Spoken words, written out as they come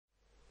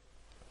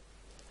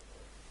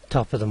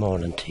Top of the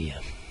morning to you.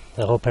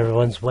 I hope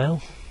everyone's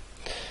well.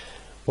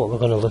 What we're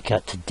going to look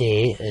at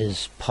today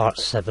is part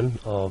 7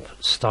 of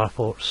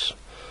Starforts,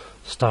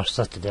 Star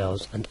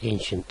Citadels and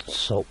Ancient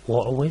Salt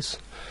Waterways,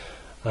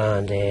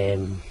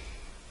 and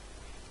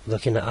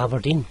looking at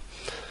Aberdeen,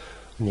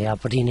 in the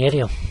Aberdeen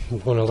area. We're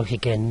going to look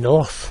again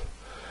north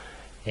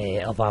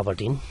of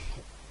Aberdeen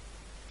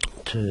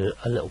to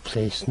a little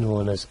place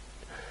known as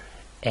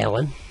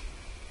Ellon,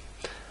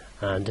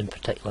 and in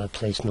particular a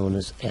place known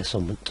as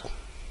Esslemont,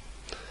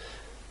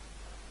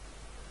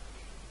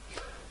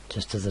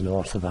 just to the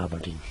north of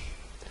Aberdeen.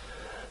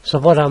 So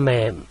what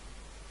I'm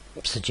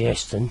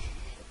suggesting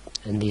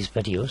in these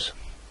videos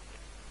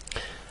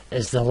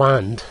is the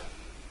land,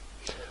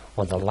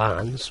 or the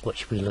lands,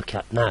 which we look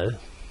at now,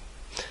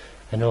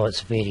 and all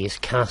its various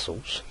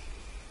castles,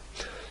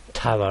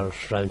 towers,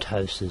 round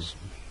houses,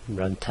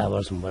 round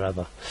towers and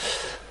wherever,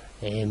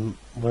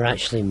 were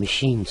actually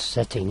machines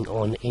sitting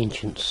on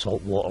ancient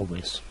salt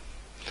waterways.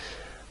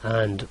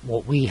 And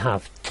what we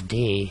have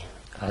today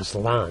as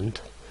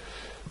land,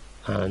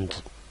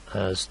 and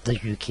as the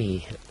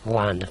UK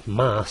land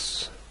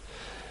mass,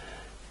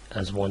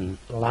 as one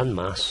land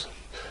mass,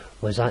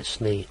 was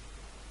actually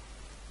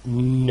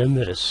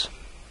numerous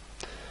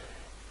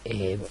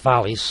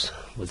valleys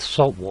with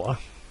salt water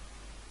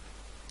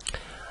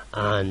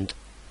and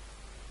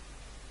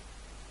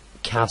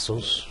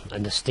castles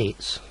and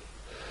estates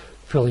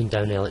pulling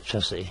down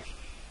electricity,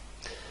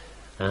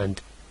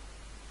 and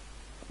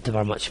there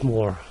were much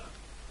more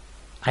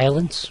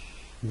islands.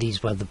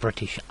 These were the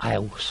British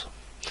Isles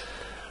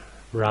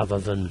rather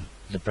than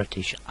the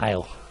British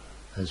Isle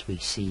as we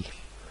see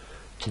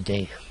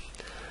today.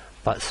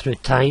 But through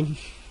time,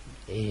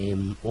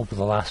 over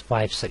the last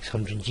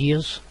 500-600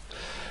 years,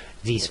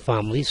 these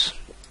families,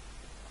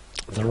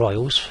 the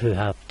royals who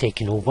have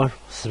taken over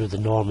through the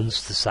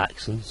Normans, the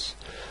Saxons,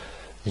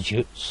 the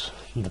Jutes,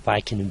 and the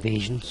Viking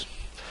invasions,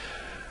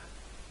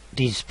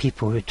 these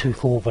people who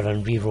took over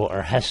and rewrote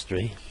our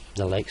history,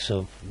 the likes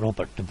of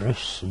Robert the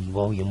Bruce and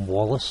William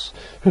Wallace,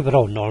 who were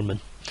all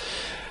Norman,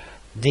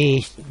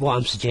 what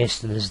I'm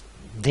suggesting is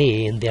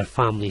they and their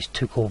families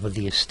took over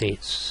the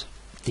estates,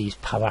 these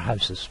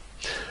powerhouses,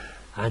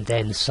 and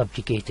then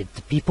subjugated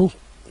the people,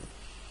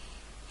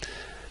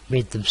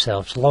 made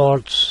themselves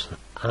lords,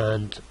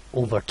 and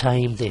over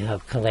time they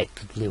have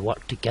collectively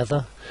worked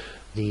together,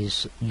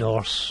 these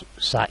Norse,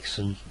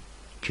 Saxon,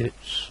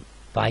 Jutes,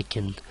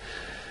 Viking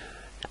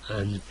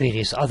and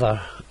various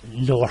other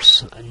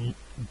Norse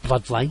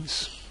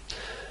bloodlines,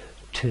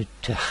 to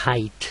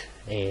hide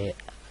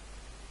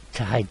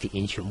the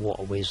ancient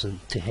waterways and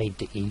to hide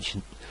the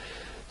ancient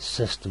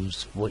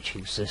systems which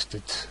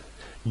existed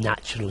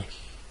naturally.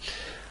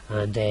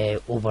 And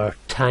over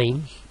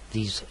time,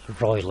 these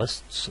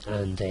royalists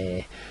and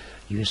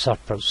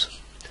usurpers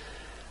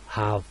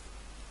have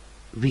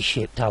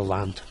reshaped our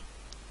land,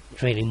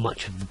 draining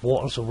much of the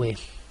waters away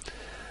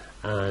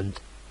and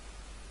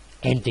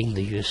ending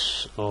the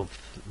use of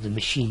the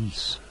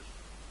machines.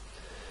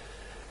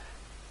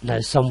 Now,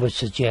 some would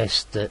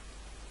suggest that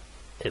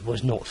it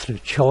was not through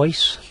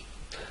choice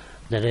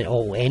that it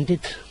all ended,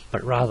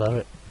 but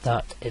rather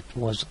that it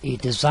was a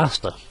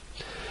disaster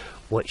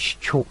which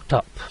choked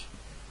up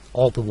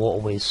all the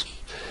waterways,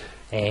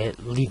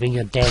 leaving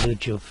a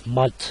deluge of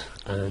mud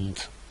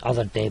and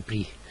other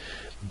debris,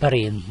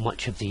 burying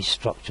much of these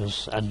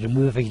structures and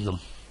removing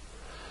them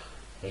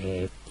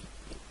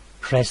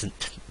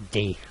present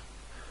day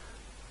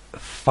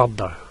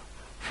further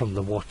from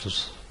the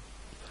waters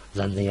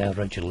than they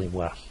originally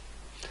were.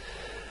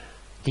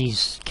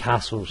 These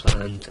castles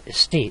and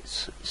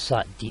estates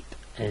sat deep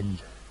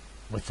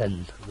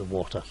within the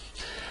water.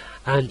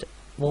 And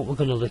what we're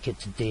going to look at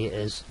today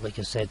is, like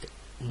I said,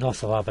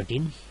 north of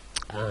Aberdeen,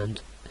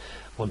 and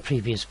on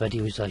previous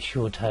videos I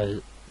showed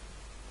how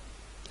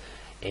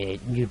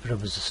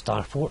Newborough was a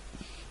Starfort.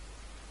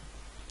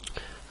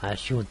 I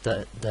showed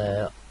that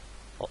the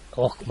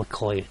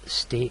Auchmacoy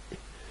estate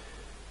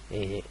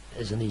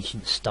is an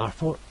ancient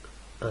Starfort,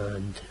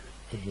 and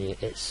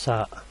it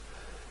sat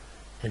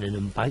in an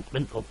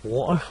embankment of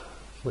water,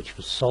 which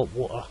was salt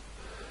water,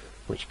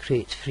 which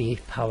creates free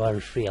power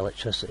and free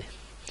electricity.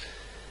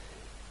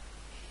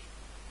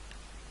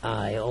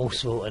 I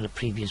also, in a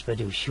previous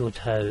video, showed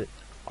how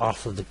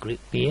Arthur the Great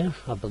Bear,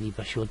 I believe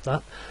I showed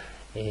that,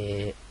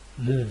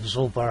 moves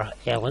over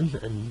Ellon,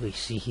 and we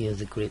see here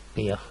the Great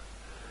Bear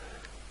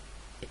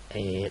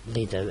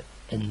laid out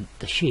in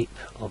the shape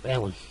of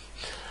Ellon.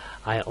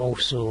 I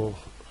also,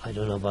 I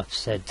don't know if I've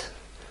said,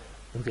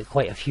 I've got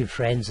quite a few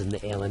friends in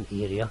the Ellon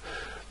area,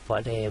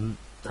 but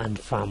and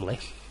family,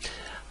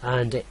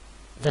 and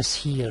this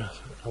here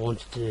I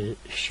wanted to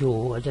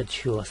show, I did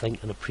show I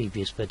think in a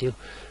previous video.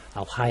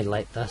 I'll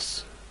highlight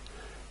this,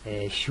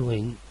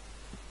 showing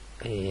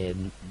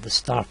the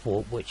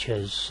Starfort, which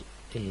is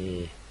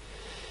the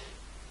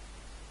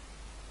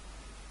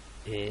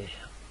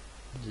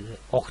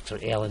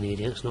Octor Ellon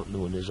area. It's not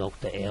known as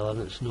Octor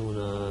Ellon, it's known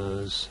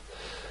as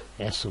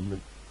Esslemont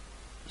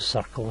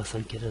Circle, I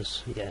think it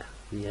is. Yeah,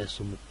 the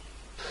Esslemont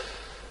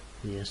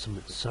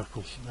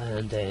circle,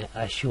 and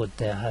I showed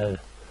there how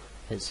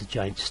It's a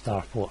giant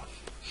starport.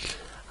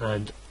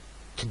 And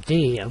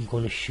today I'm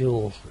going to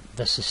show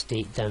this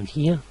estate down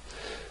here.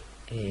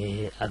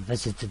 I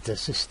visited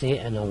this estate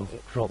and I'll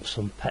drop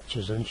some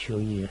pictures in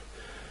showing you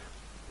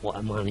what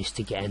I managed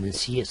to get in and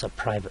see. It's a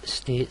private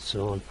estate,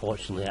 so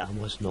unfortunately I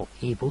was not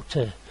able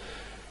to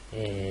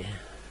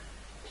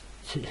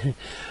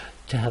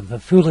have a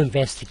full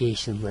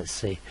investigation, let's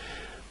say.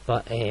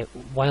 But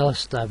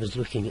whilst I was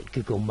looking at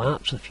Google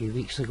Maps a few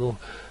weeks ago,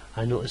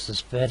 I noticed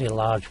this very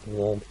large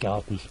walled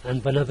garden,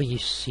 and whenever you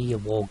see a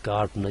walled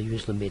garden they're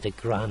usually made of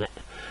granite,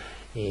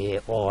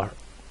 or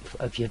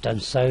if you're down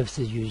south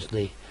they're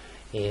usually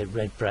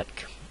red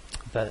brick.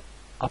 But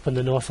up in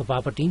the north of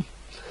Aberdeen,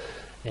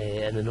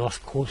 in the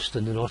north coast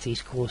and the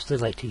northeast coast, they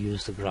like to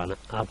use the granite.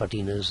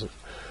 Aberdeen is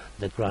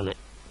the granite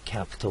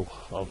capital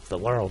of the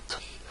world,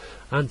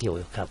 and the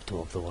oil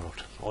capital of the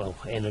world, oil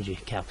energy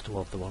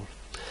capital of the world.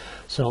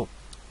 So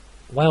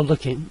while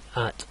looking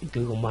at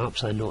Google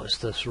Maps I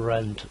noticed this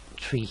round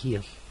tree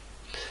here,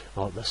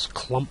 or this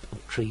clump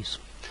of trees,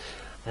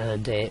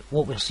 and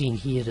what we're seeing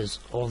here is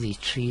all these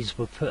trees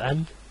were put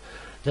in.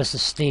 This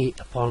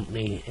estate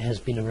apparently has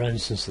been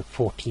around since the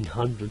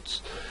 1400s.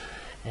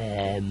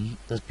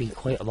 There's been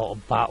quite a lot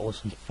of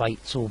battles and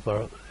fights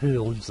over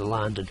who owns the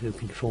land and who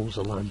controls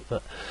the land,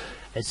 but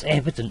it's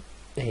evident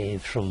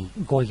from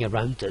going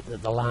around it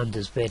that the land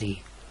is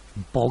very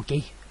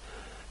boggy.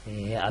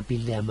 I've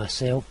been there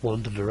myself,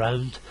 wandered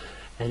around,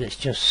 and it's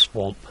just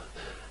swamp.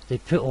 They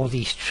put all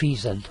these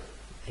trees in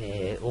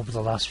over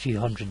the last few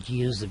hundred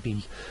years. They've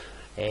been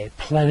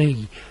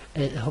planting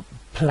and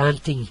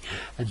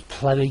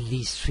ploughing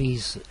these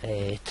trees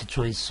to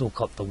try and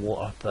soak up the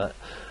water, but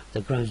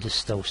the ground is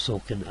still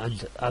soaking,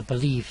 and I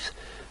believe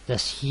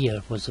this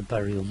here was a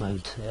burial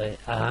mound.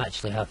 I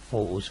actually have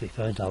photos. We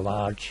found a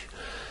large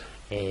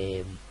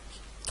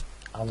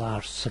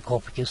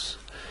sarcophagus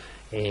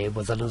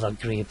with another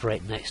grave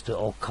right next to it,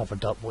 all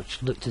covered up,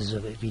 which looked as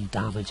if it had been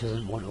damaged. I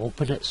didn't want to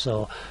open it,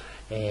 so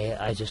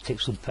I just took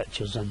some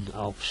pictures and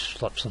I'll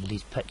slip some of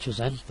these pictures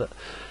in. But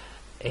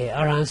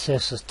our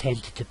ancestors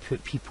tended to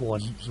put people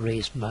on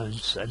raised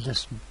mounds, and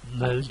this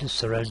mound is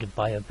surrounded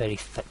by a very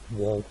thick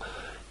wall,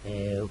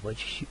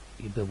 which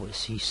you'll be able to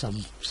see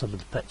some of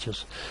the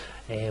pictures,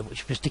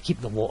 which was to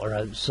keep the water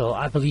out. So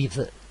I believe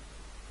that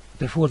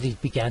before they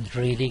began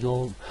draining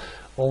all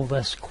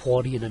this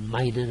quarrying and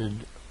mining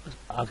and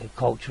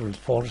agriculture and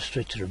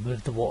forestry to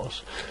remove the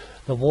water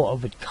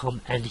would come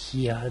in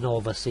here in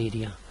all this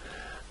area,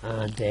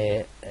 and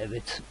it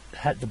would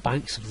hit the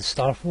banks of the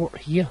Starfort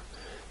here,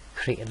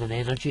 creating an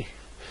energy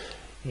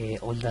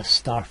on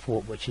this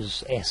Starfort, which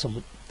is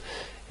Esslemont,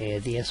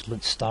 the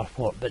Esslemont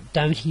Starfort. But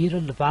down here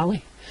in the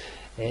valley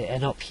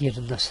and up here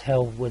in this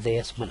hill where the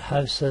Esslemont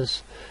house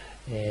is,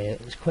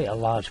 it's quite a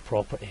large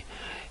property.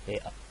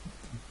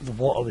 The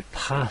water would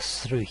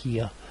pass through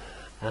here,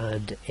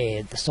 and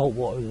the salt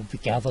water would be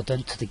gathered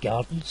into the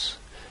gardens,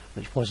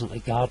 which wasn't a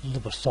garden,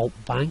 there were salt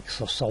banks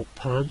or salt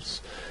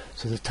pans.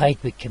 So the tide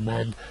would come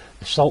in,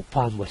 the salt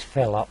pan would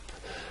fill up,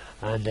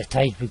 and the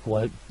tide would go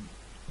out,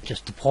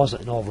 just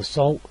depositing all the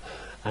salt,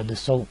 and the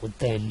salt would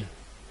then,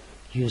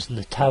 using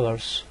the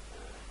towers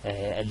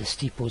and the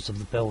steeples of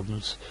the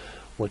buildings,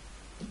 would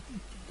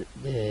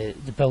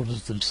the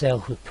buildings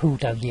themselves would pull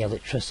down the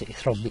electricity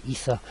from the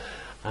ether,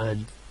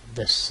 and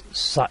this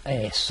salt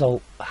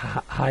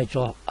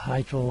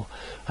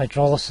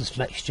hydrolysis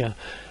mixture,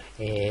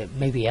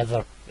 maybe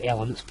other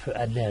elements put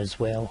in there as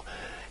well,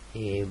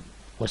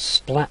 was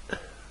split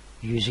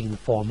using the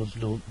form of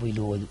we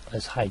know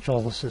as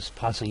hydrolysis,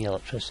 passing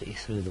electricity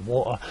through the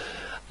water,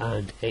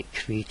 and it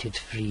created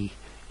free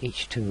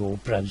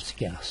H2O Brown's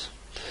gas.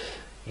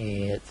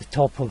 At the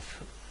top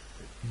of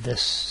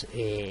this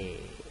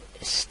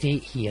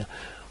estate here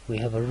we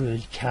have a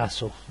ruined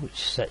castle which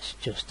sits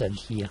just in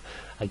here.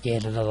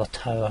 Again, another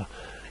tower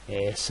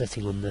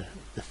sitting on the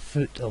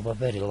foot of a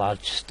very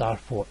large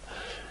Starfort.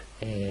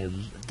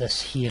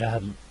 This here I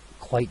haven't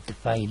quite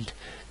defined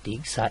the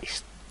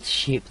exact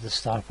shape of the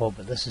Starfort,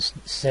 but this is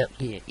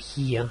certainly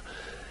here,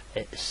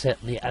 it's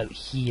certainly out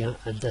here,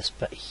 and this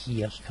bit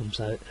here comes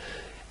out.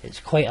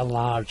 It's quite a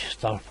large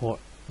Starfort.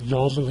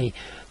 Normally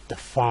the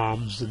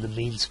farms and the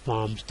mains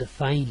farms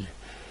define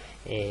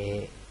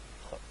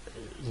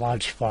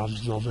large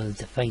farms normally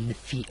define the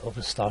feet of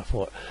a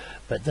Starfort,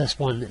 but this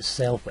one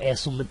itself,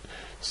 Esslemont,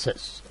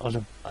 sits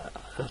on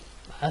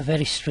a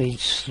very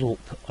strange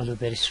slope on a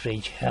very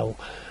strange hill,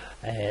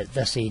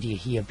 this area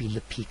here being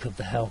the peak of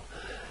the hill.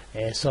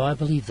 So I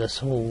believe this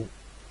whole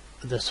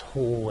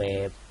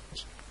sort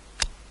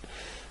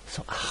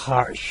of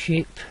heart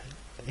shape,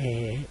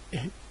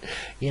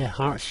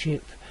 heart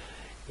shape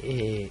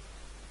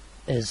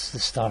is the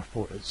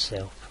Starfort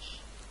itself,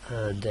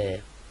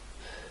 and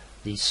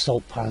these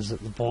salt pans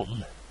at the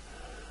bottom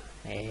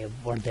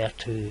were there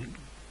to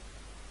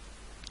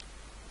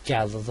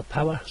gather the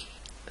power,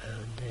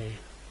 and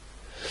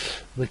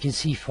we can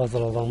see further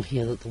along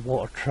here that the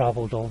water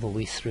travelled all the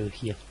way through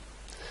here,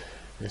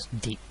 this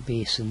deep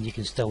basin. You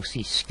can still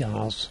see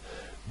scars,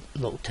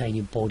 little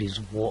tiny bodies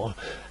of water,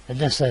 and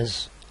this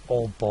is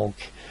all bog.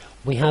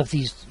 We have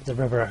the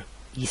river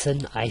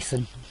Ethan,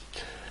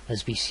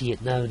 as we see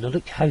it now. Now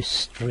look how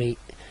straight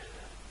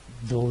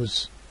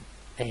those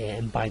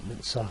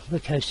embankments are.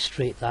 Look how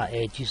straight that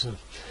edges are.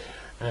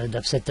 And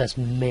I've said this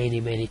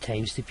many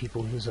times to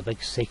people. There's a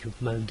big sacred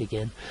mound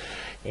again.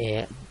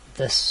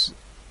 This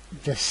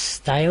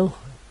style,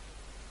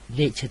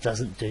 nature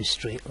doesn't do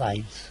straight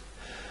lines.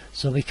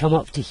 So we come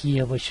up to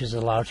here, which is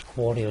a large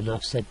quarry, and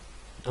I've said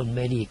on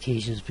many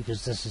occasions,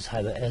 because this is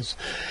how it is,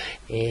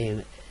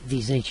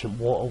 these ancient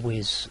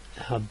waterways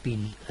have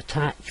been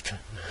attacked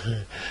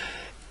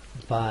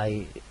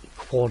by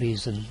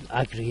quarries and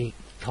aggregate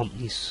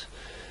companies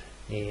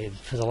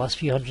for the last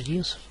few hundred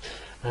years,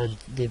 and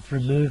they've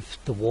removed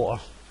the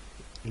water,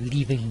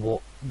 leaving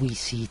what we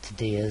see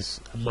today as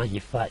a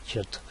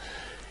manufactured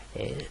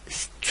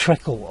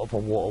trickle of a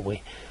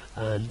waterway.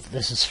 And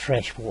this is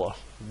fresh water,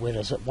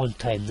 whereas at one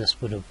time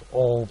this would have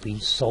all been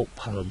salt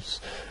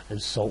pans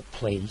and salt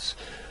plains.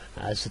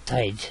 As the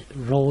tide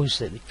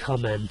rose, it would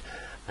come in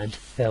and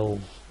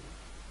fill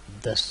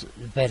this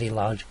very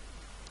large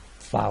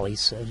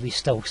valleys, and we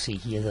still see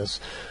here there's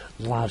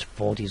large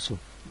bodies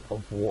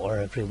of water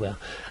everywhere.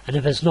 And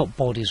if it's not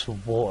bodies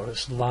of water,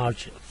 it's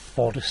large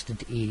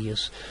forested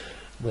areas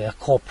where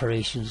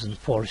corporations and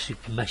forestry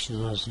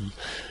commissioners and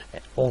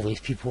all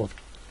these people have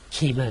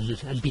came in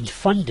and been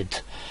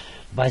funded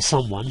by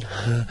someone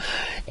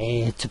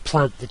to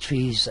plant the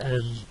trees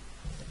and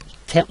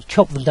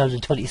chop them down in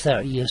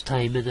 20-30 years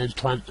time and then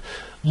plant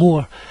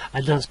more,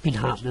 and that's been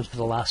happening for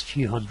the last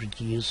few hundred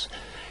years.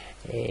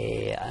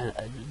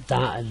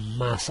 That and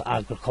mass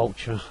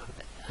agriculture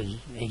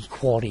and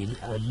quarrying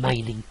and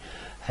mining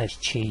has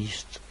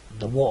changed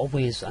the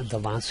waterways and the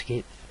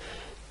landscape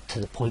to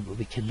the point where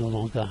we can no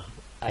longer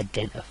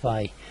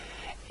identify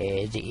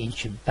the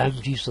ancient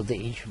boundaries of the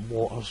ancient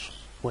waters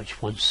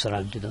which once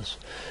surrounded us.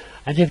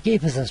 And they've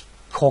gave us this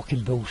cock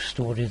and bull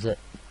story that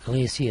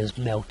glaciers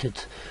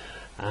melted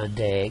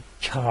and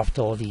carved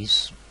all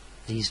these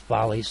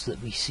valleys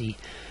that we see,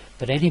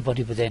 but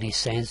anybody with any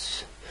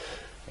sense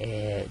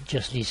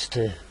just needs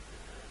to,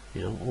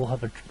 we'll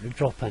have a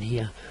drop in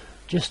here,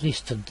 just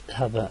needs to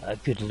have a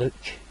good look.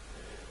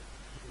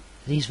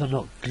 These were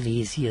not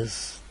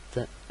glaciers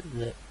that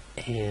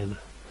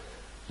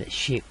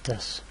shaped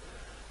us.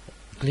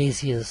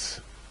 Glaciers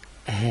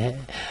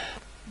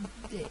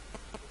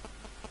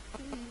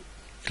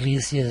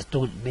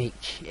don't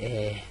make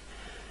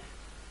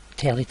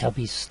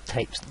Teletubbies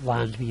type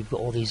land where you've got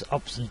all these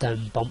ups and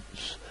down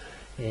bumps.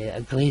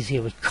 A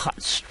glacier would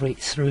cut straight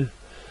through,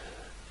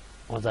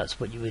 or that's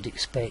what you would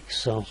expect.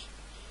 So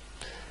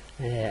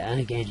and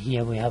again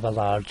here we have a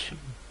large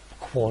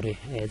quarry,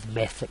 the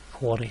Methec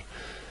quarry,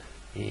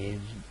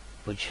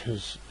 which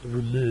has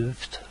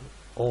removed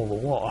all the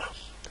water.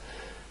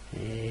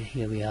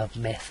 Here we have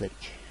Methec,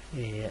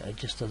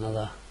 just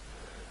another,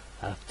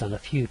 I've done a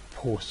few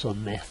posts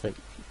on Methec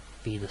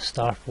being a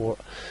starfort.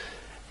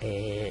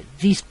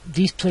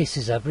 These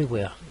places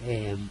everywhere,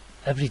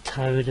 every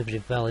town, every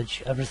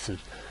village, everything,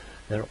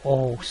 they're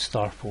all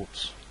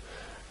starforts,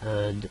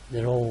 and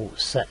they're all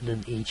sitting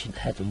in ancient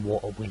hidden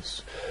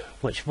waterways,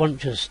 which weren't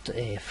just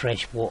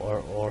fresh water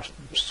or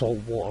salt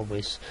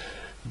waterways.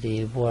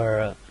 They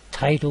were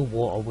tidal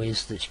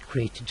waterways that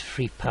created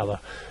free power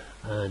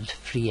and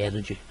free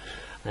energy.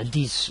 And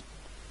these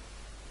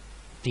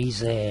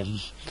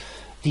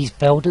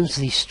buildings,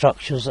 these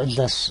structures, and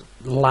this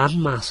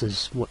land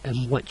masses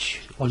on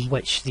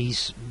which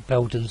these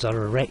buildings are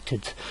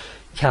erected,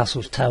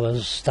 castles,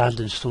 towers,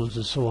 standing stones,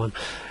 and so on.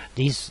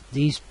 These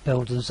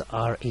buildings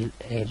are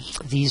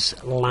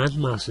these land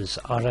masses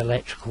are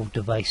electrical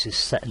devices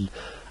sitting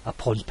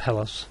upon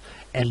pillars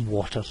in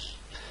water,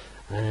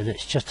 and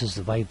it's just as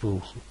the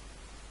Bible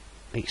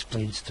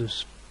explains to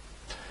us,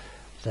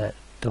 that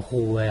the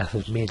whole earth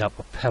is made up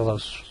of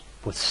pillars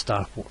with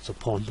starforts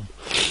upon them.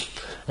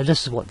 And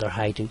this is what they're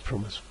hiding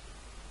from us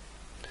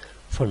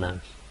for now.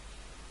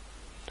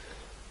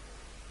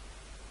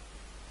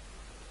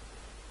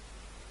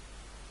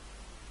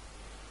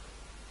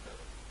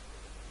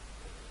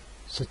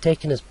 So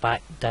taking us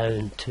back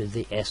down to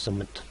the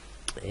Esslemont,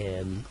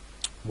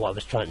 what I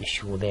was trying to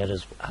show there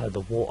is how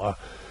the water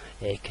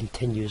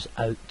continues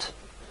out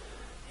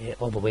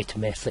all the way to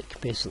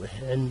Methec basically.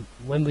 And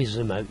when we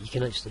zoom out, you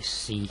can actually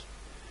see,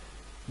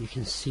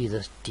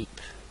 this deep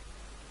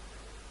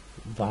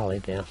valley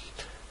there.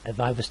 If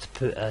I was to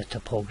put a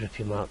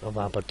topography map of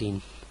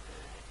Aberdeen,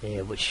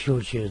 which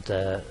shows you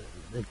the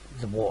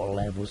water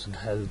levels and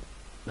how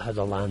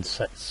the land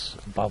sits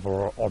above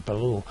or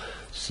below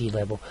sea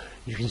level,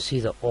 you can see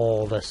that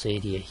all this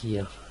area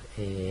here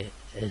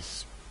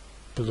is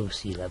below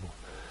sea level.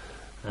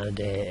 And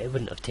it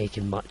wouldn't have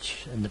taken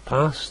much in the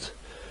past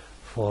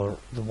for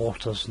the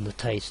waters and the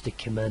tides to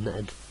come in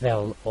and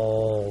fill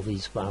all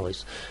these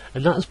valleys.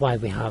 And that's why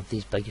we have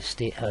these big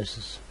estate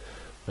houses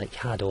like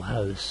Haddle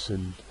House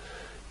and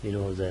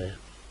the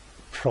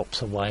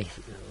props of Wythe,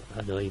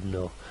 I don't even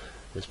know,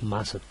 this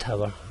massive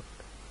tower,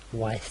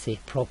 Wythe,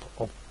 prop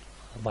of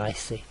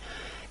Wythe.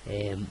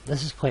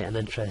 This is quite an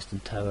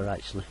interesting tower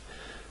actually.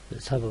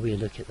 Let's have a wee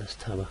look at this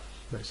tower.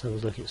 Let's have a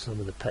look at some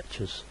of the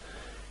pictures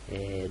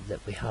that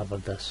we have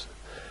on this.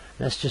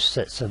 This just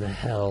sits on a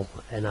hill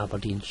in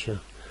Aberdeenshire,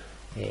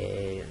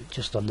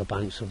 just on the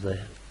banks of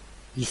the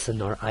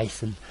Ethan or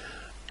Ithen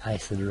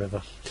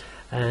River,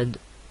 and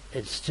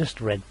it's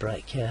just red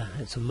brick. Yeah,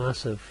 it's a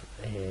massive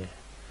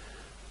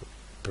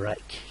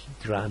brick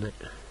granite.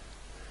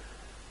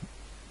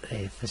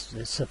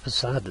 It's a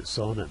facade that's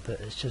on it, but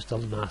it's just a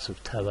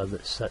massive tower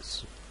that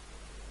sits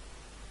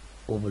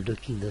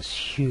overlooking this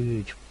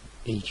huge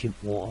ancient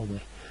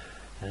waterway.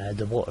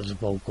 The waters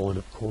have all gone,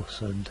 of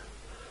course, and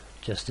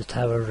just the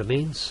tower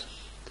remains,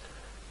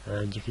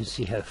 and you can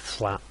see how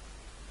flat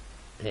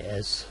it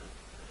is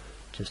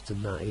just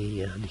in that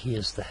area. And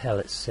here's the hill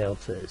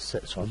itself that it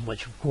sits on,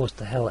 which of course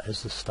the hill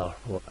is the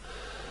Starfort,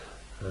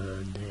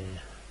 and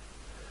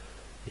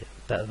yeah,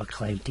 a bit of a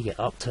climb to get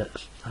up to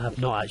it. I have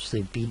not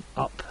actually been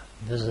up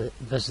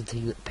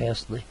visiting it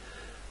personally,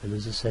 and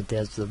as I said,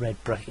 there's the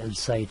red brick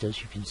inside,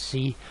 as you can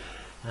see,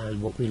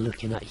 and what we're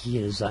looking at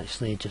here is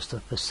actually just a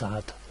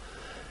facade,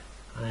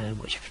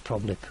 which was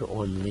probably put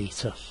on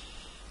later,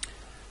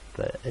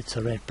 but it's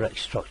a red brick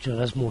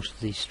structure, as most of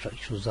these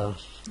structures are.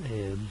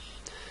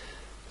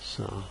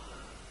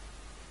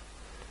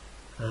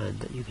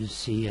 And you can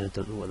see, I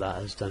don't know what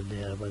that is down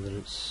there, whether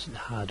it's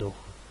Haddo.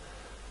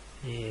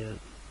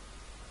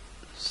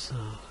 So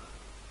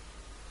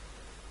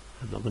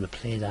I'm not going to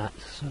play that.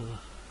 So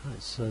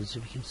that's, as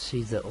we can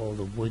see, that all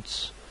the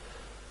woods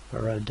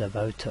around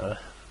about are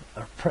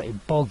pretty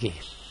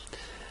boggy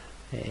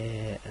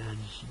and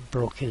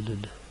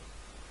broken,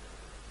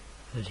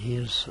 and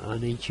here's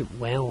an ancient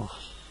well.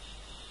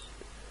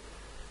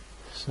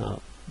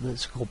 So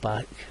let's go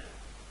back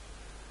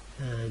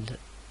and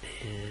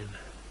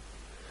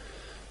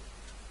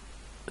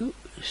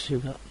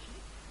sugar.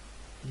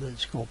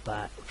 Let's go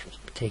back,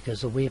 take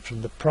us away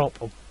from the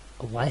prop of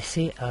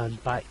Lessie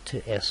and back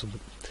to Esslemont.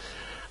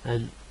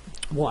 And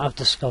what I've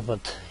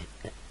discovered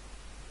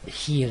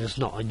here is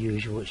not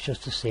unusual, it's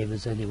just the same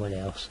as anywhere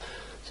else.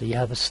 So you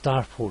have a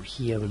starport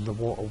here, and the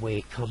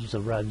waterway comes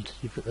around.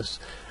 You've got this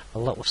a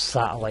little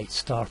satellite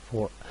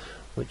starport,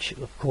 which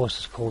of course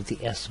is called the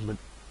Esslemont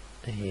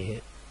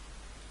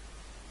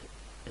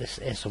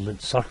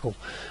Circle,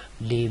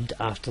 named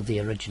after the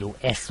original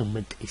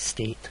Esslemont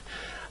estate.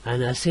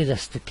 And I say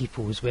this to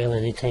people as well,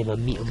 anytime I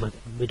meet them.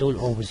 We don't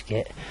always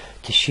get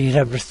to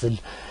share everything,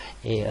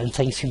 and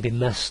things can be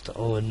missed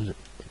on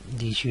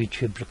these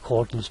YouTube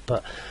recordings,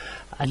 but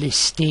an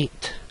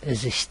estate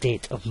is a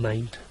state of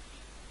mind,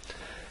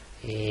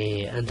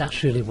 and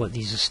that's really what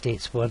these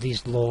estates were.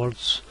 These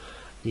lords,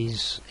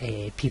 these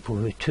people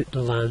who took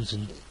the lands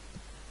and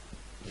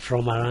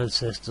from our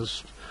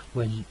ancestors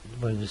when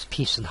there was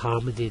peace and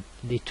harmony,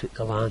 they took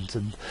the lands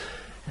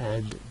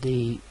and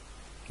they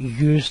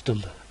used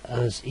them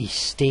as a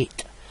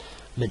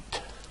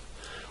statement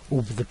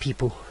over the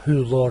people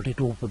who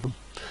lorded over them,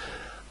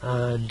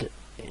 and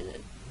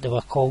they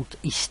were called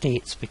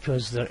estates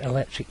because their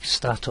electric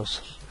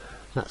status,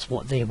 that's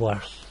what they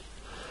were.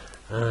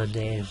 And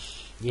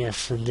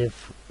yes, and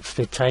they've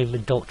through time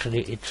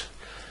indoctrinated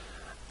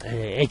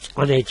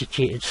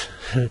uneducated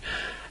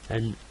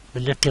and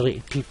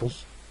manipulated people.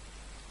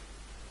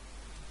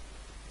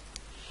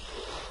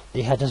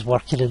 They had us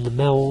working in the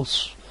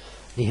mills,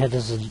 they had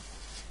us in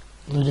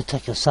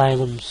lunatic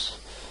asylums,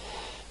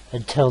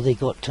 until they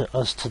got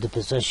us to the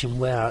position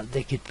where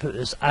they could put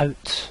us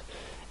out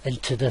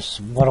into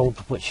this world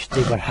which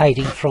they were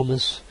hiding from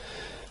us,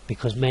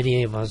 because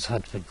many of us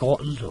had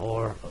forgotten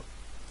or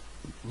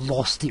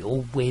lost the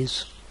old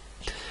ways,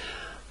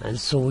 and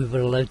so we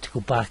were allowed to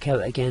go back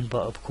out again.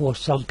 But of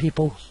course some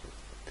people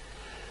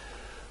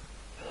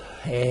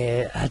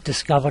had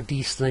discovered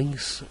these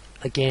things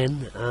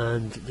again,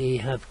 and they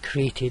have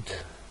created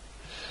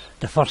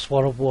the First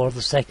World War,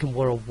 the Second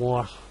World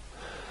War,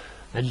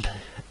 and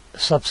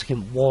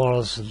subsequent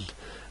wars and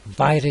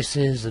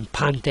viruses and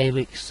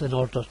pandemics in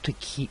order to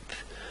keep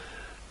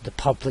the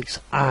public's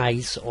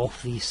eyes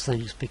off these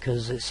things,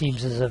 because it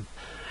seems as if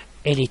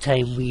any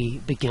time we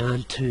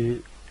began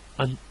to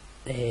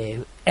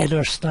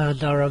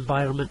understand our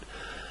environment,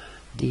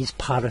 these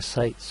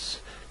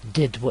parasites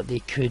did what they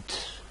could,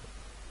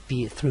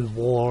 be it through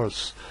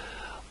wars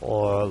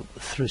or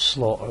through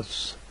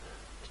slaughters,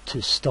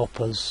 to stop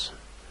us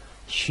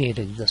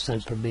sharing this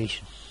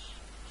information.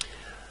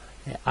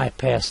 I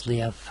personally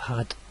have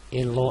had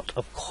a lot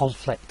of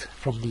conflict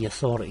from the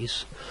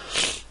authorities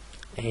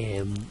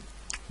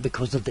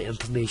because of the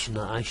information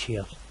that I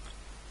share.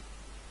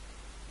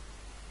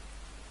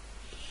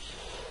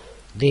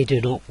 They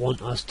do not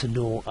want us to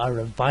know our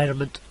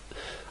environment,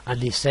 and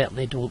they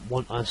certainly don't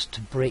want us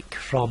to break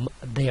from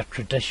their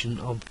tradition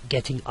of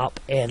getting up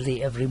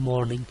early every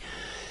morning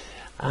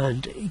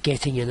and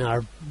getting in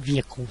our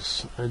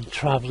vehicles and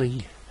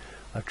travelling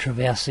or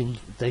traversing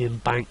the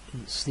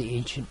embankments, the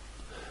ancient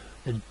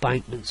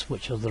embankments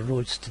which are the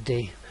roads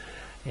today,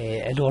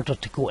 in order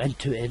to go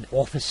into an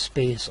office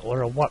space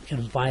or a work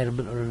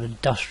environment or an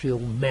industrial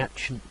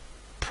merchant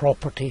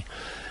property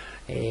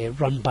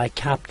run by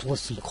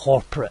capitalists and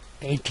corporate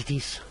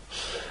entities.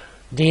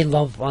 They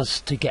love us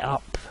to get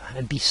up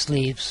and be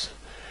slaves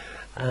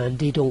and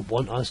they don't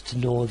want us to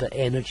know that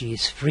energy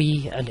is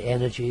free and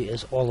energy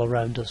is all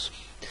around us,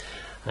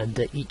 and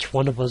that each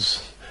one of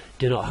us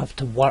do not have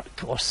to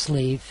work or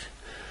slave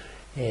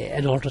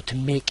in order to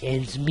make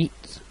ends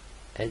meet.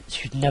 It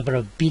should never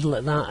have been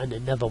like that, and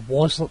it never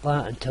was like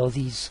that until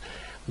these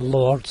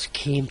lords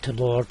came to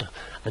lord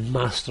and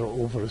master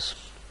over us.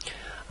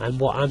 And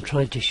what I'm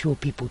trying to show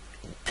people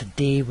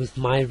today with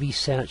my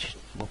research,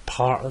 or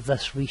part of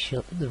this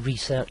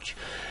research,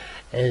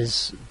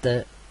 is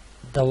that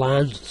the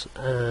lands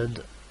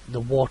and the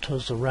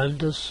waters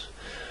around us,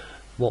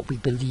 what we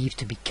believe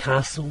to be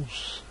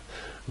castles,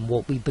 and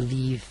what we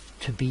believe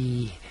to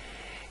be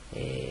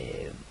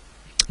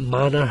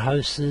manor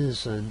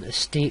houses and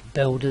estate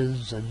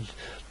buildings and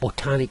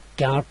botanic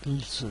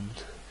gardens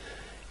and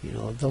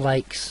the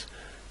likes,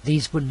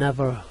 these were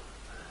never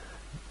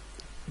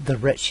the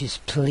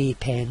richest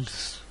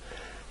playpens.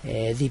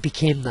 They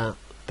became that,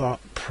 but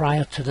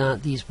prior to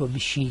that these were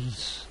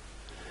machines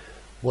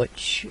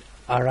which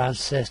our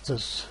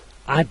ancestors,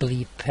 I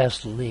believe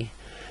personally,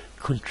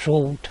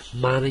 controlled,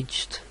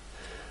 managed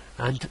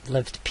and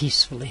lived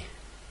peacefully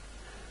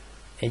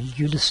in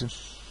unison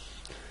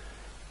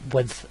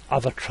with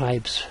other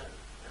tribes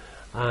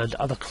and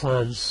other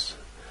clans,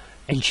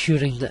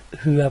 ensuring that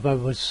whoever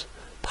was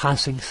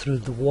passing through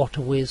the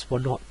waterways were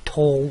not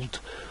tolled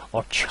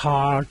or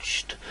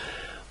charged,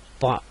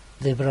 but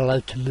they were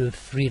allowed to move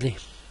freely.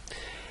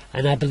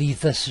 And I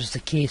believe this is the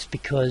case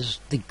because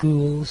the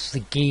ghouls, the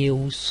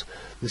Gaels,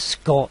 the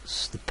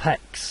Scots, the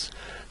Picts,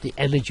 the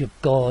image of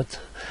God,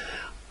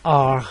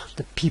 are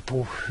the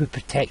people who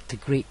protect the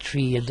great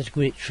tree, and the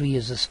great tree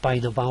is the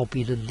spine of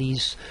Albion, and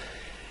these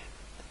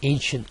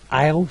ancient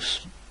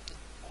isles,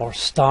 or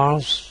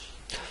stars,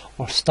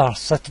 or star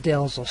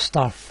citadels, or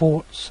star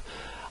forts,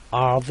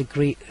 are the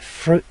great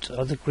fruit,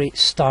 or the great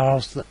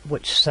stars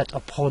which sit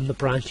upon the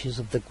branches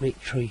of the great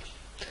tree.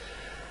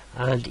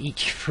 And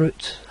each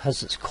fruit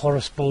has its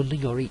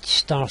corresponding, or each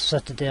star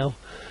citadel,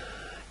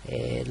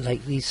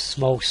 like these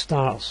small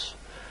stars,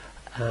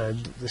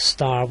 and the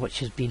star which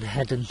has been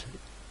hidden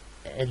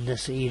in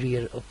this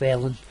area of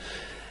Ellon,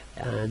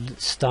 and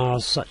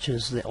stars such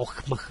as the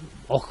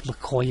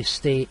Ochmacoy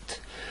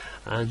estate,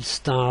 and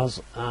stars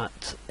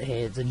at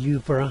the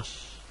Newborough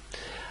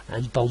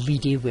and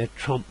Balmeedy, where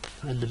Trump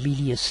and the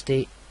Meany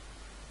estate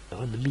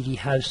on the Meany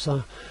house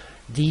are.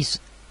 These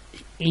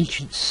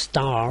ancient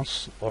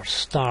stars, or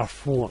star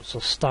forts,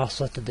 or star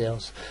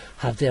citadels,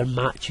 have their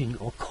matching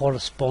or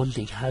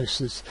corresponding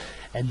houses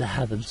in the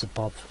heavens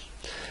above.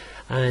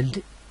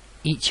 And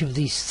each of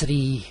these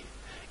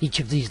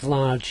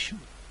large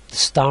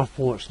star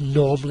forts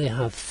normally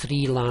have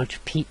 3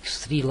 large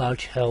peaks, 3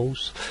 large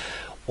hills,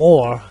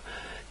 or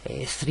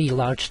 3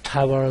 large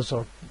towers,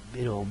 or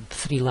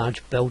 3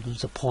 large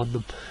buildings upon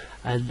them.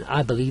 And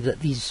I believe that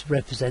these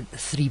represent the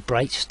 3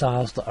 bright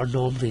stars that are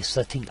normally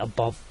sitting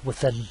above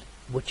within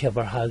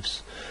whichever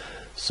house.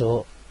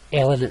 So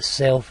Ellon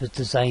itself is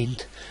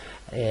designed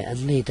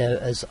and laid out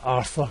as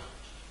Arthur,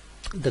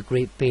 the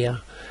Great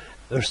Bear,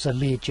 Ursa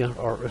Major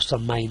or Ursa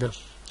Minor,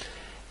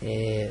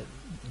 the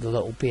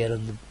little bear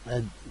and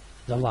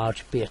the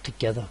large bear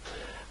together.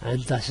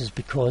 And this is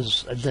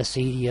because in this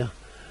area,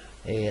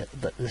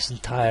 this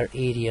entire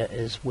area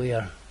is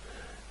where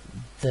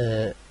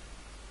the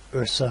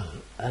Ursa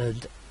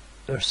and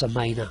Ursa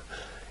Minor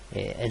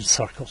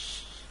encircle.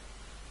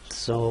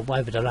 So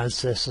why would our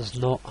ancestors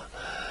not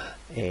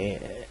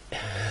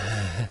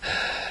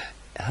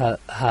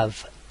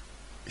have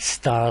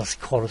stars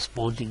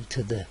corresponding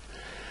to the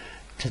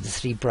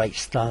 3 bright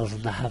stars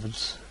in the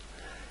heavens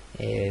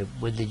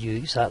when they knew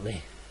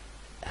exactly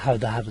how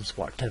the heavens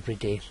worked every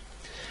day?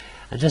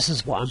 And this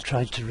is what I'm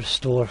trying to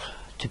restore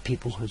to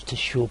people and to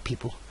show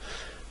people,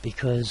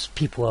 because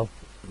people have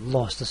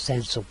lost a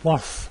sense of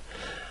worth.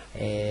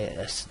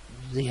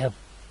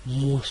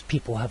 Most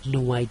people have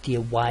no idea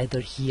why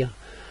they're here.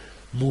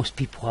 Most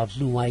people have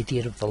no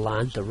idea of the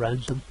land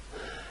around them.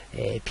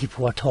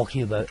 People are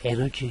talking about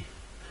energy.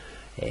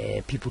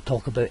 People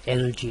talk about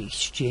energy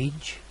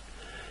exchange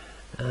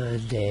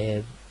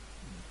and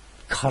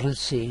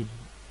currency,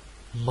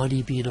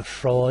 money being a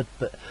fraud,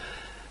 but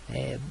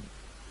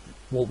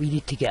what we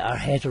need to get our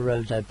head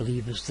around, I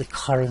believe, is the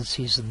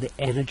currencies and the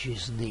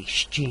energies and the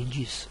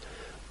exchanges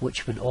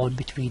which went on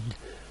between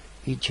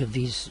each of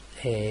these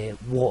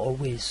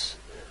waterways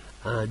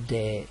and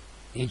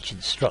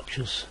ancient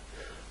structures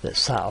that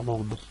sat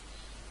along them.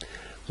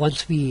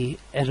 Once we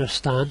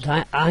understand,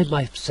 I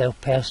myself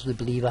personally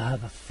believe I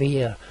have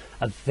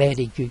a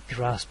very good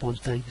grasp on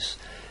things.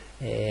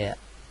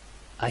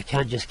 I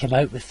can't just come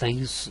out with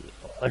things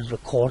on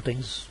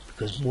recordings,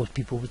 because most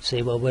people would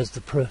say, well, where's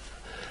the proof?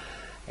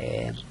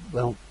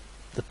 Well,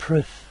 the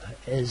proof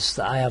is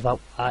that I have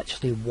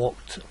actually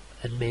walked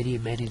in many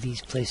of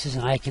these places,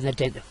 and I can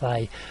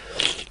identify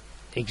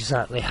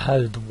exactly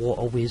how the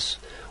waterways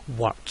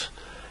worked.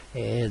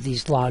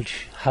 These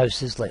large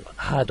houses like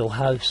Haddle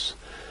House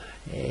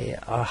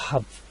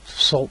have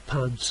salt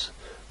pans.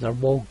 Their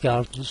walled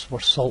gardens were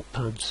salt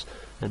pans,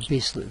 and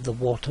basically the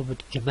water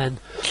would come in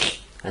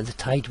and the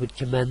tide would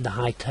come in, the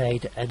high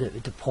tide, and it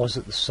would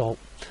deposit the salt,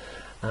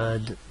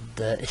 and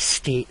the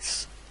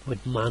estates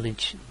would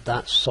manage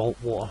that salt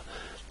water,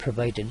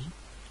 providing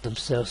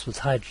themselves with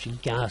hydrogen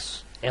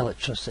gas,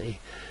 electricity,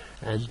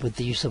 and with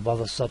the use of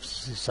other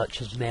substances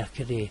such as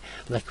mercury,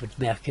 liquid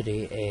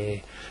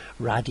mercury,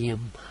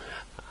 radium,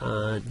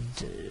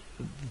 and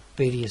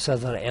various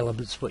other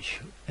elements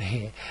which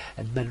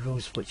and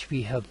minerals which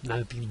we have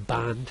now been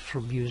banned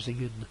from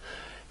using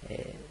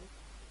and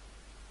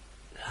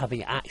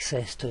having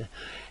access to.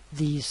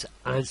 These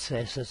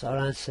ancestors, our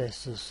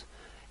ancestors,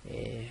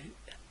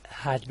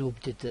 had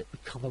nobody that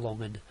would come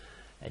along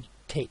and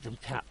take them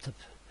captive,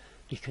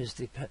 because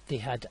they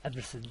had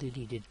everything they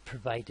needed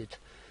provided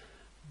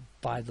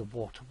by the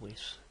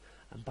waterways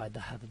and by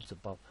the heavens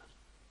above.